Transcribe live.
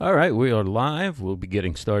All right, we are live. We'll be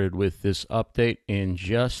getting started with this update in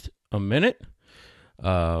just a minute.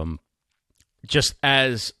 Just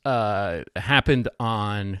as happened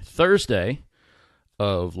on Thursday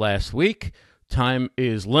of last week, time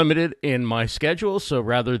is limited in my schedule, so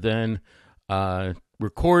rather than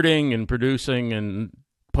recording and producing and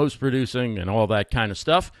post-producing and all that kind of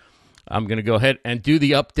stuff, I'm going to go ahead and do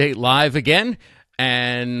the update live again,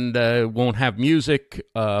 and won't have music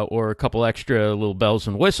or a couple extra little bells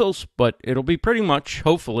and whistles, but it'll be pretty much,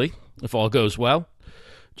 hopefully, if all goes well,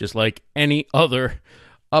 just like any other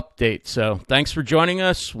update. So thanks for joining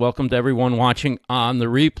us. Welcome to everyone watching on the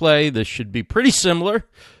replay. This should be pretty similar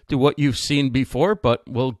to what you've seen before, but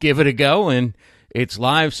we'll give it a go, and it's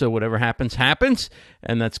live, so whatever happens, happens,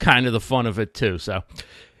 and that's kind of the fun of it too. So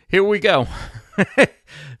here we go.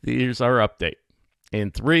 Here's our update. In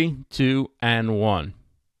 3, 2, and 1.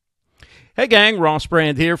 Hey gang, Ross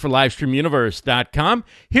Brand here for LivestreamUniverse.com.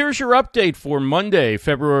 Here's your update for Monday,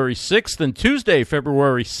 February 6th and Tuesday,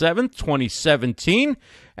 February 7th, 2017.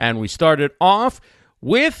 And we started off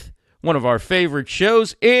with one of our favorite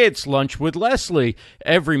shows. It's Lunch with Leslie,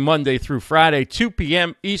 every Monday through Friday, 2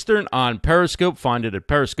 p.m. Eastern on Periscope. Find it at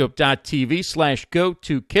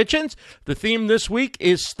periscope.tv/go-to-kitchens. The theme this week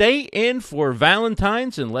is Stay In for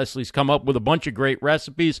Valentine's, and Leslie's come up with a bunch of great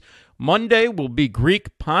recipes. Monday will be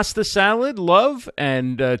Greek pasta salad, love,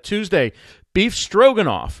 and Tuesday, beef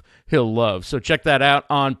stroganoff, he'll love. So check that out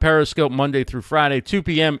on Periscope Monday through Friday, 2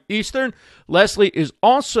 p.m. Eastern. Leslie is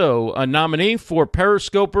also a nominee for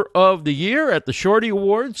Periscoper of the Year at the Shorty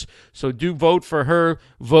Awards, so do vote for her.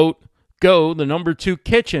 Vote go, the number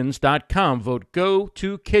 2kitchens.com. Vote go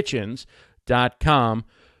to kitchens.com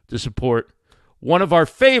to support one of our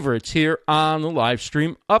favorites here on the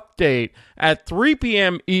Livestream update. At 3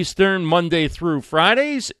 p.m. Eastern, Monday through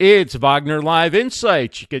Fridays, it's Wagner Live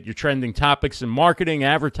Insights. You get your trending topics in marketing,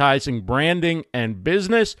 advertising, branding, and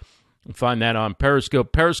business. You can find that on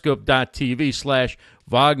Periscope,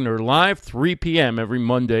 periscope.tv/Wagner Live, 3 p.m. every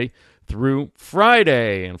Monday through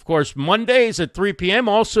Friday. And, of course, Mondays at 3 p.m.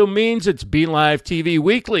 also means it's Be Live TV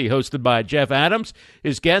Weekly, hosted by Jeff Adams.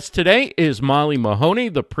 His guest today is Molly Mahoney,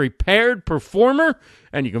 the prepared performer,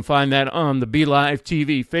 and you can find that on the Be Live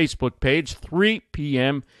TV Facebook page, 3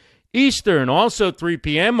 p.m. Eastern. Also 3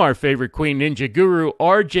 p.m., our favorite Queen Ninja Guru,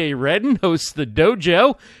 R.J. Redden, hosts The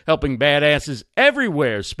Dojo, helping badasses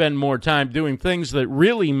everywhere spend more time doing things that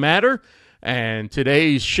really matter. And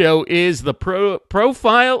today's show is the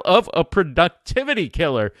profile of a productivity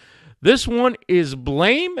killer. This one is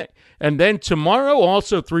blame. And then tomorrow,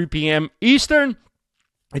 also 3 p.m. Eastern,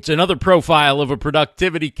 it's another profile of a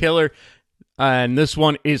productivity killer. And this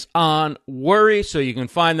one is on worry. So you can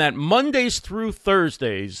find that Mondays through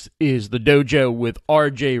Thursdays is The Dojo with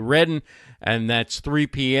R.J. Redden. And that's 3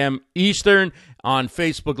 p.m. Eastern on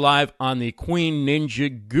Facebook Live on the Queen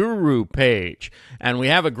Ninja Guru page. And we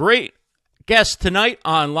have a great guest tonight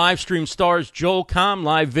on Livestream Stars, Joel Comm,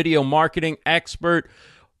 live video marketing expert,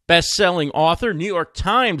 best-selling author, New York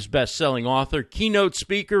Times best-selling author, keynote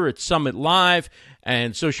speaker at Summit Live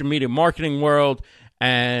and social media marketing world,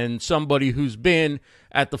 and somebody who's been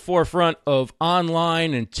at the forefront of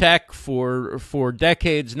online and tech for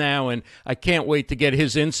decades now, and I can't wait to get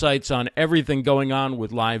his insights on everything going on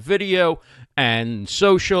with live video and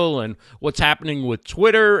social and what's happening with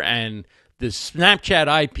Twitter and the Snapchat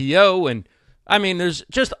IPO, and I mean, there's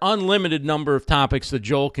just unlimited number of topics that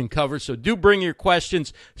Joel can cover, so do bring your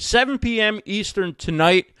questions. 7 p.m. Eastern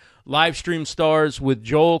tonight, Livestream Stars with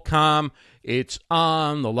Joel Comm. It's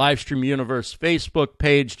on the Livestream Universe Facebook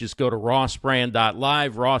page. Just go to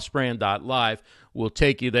rossbrand.live, rossbrand.live. We'll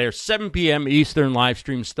take you there. 7 p.m. Eastern,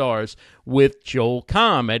 Livestream Stars with Joel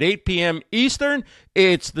Comm. At 8 p.m. Eastern,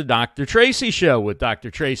 it's the Dr. Tracy Show with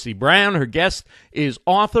Dr. Tracy Brown. Her guest is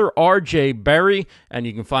author R.J. Berry, and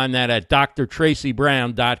you can find that at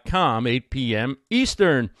drtracybrown.com, 8 p.m.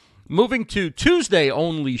 Eastern. Moving to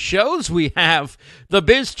Tuesday-only shows, we have the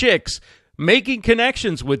Biz Chicks, Making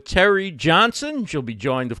Connections with Terry Johnson. She'll be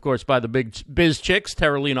joined, of course, by the big Biz Chicks,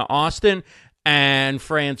 Terralina Austin and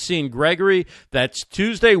Francine Gregory. That's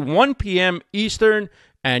Tuesday, 1 p.m. Eastern,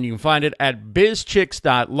 and you can find it at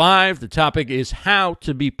bizchicks.live. The topic is how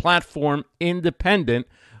to be platform independent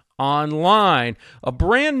online. A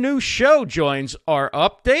brand new show joins our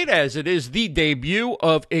update, as it is the debut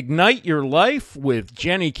of Ignite Your Life with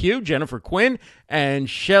Jenny Q, Jennifer Quinn, and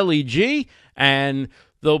Shelly G. And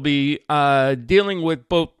They'll be dealing with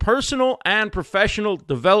both personal and professional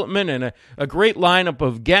development and a great lineup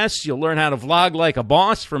of guests. You'll learn how to vlog like a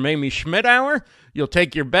boss from Amy Schmidauer. You'll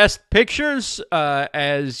take your best pictures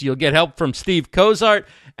as you'll get help from Steve Cozart,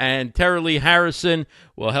 and Tara Lee Harrison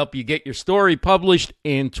will help you get your story published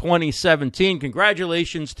in 2017.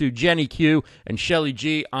 Congratulations to Jenny Q and Shelly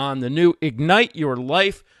G on the new Ignite Your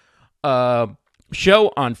Life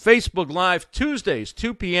show on Facebook Live, Tuesdays,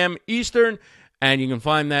 2 p.m. Eastern. And you can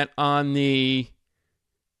find that on the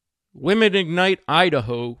Women Ignite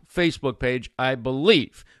Idaho Facebook page, I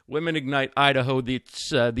believe. Women Ignite Idaho. It's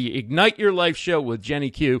the Ignite Your Life show with Jenny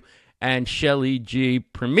Q and Shelly G.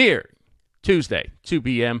 Premiere Tuesday, 2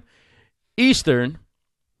 p.m. Eastern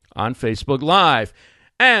on Facebook Live.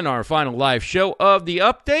 And our final live show of the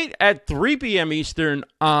update at 3 p.m. Eastern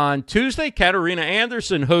on Tuesday. Katerina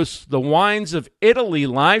Anderson hosts the Wines of Italy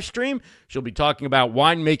live stream. She'll be talking about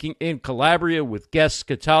winemaking in Calabria with guests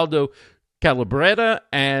Cataldo Calabretta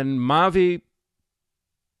and Mavi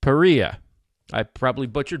Perea. I probably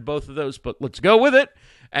butchered both of those, but let's go with it.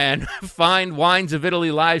 And find Wines of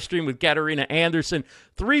Italy live stream with Katerina Anderson,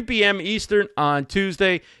 3 p.m. Eastern on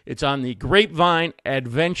Tuesday. It's on the Grapevine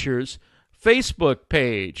Adventures Facebook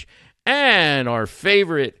page. And our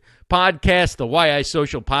favorite podcast, the YI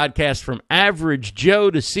Social podcast, from Average Joe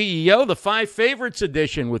to CEO, the 5 Favorites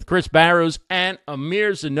edition with Chris Barrows and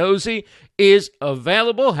Amir Zanozzi is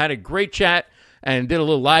available. Had a great chat and did a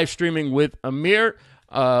little live streaming with Amir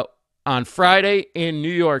on Friday in New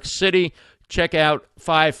York City. Check out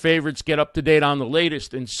 5 Favorites. Get up to date on the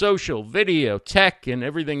latest in social, video, tech, and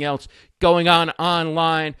everything else going on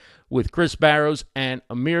online with Chris Barrows and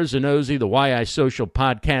Amir Zanozzi, the YI Social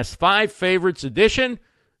Podcast 5 Favorites edition.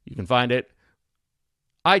 You can find it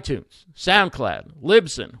iTunes, SoundCloud,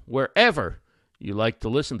 Libsyn, wherever you like to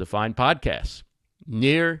listen to find podcasts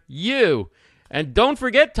near you. And don't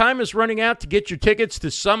forget, time is running out to get your tickets to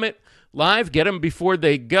Summit Live. Get them before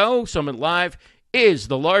they go. Summit Live is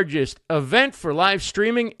the largest event for live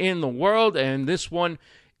streaming in the world, and this one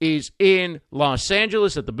is in Los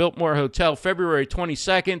Angeles at the Biltmore Hotel, February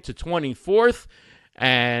 22nd to 24th.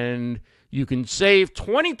 And you can save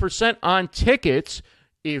 20% on tickets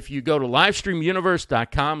if you go to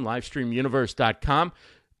livestreamuniverse.com, livestreamuniverse.com.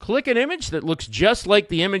 Click an image that looks just like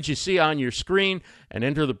the image you see on your screen and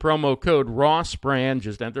enter the promo code ROSSBRAND.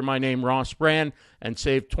 Just enter my name, Ross Brand, and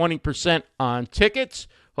save 20% on tickets.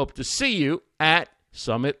 Hope to see you at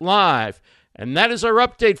Summit Live. And that is our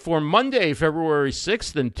update for Monday, February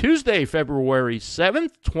 6th and Tuesday, February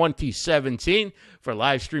 7th, 2017. For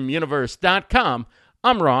LivestreamUniverse.com,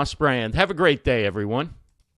 I'm Ross Brand. Have a great day, everyone.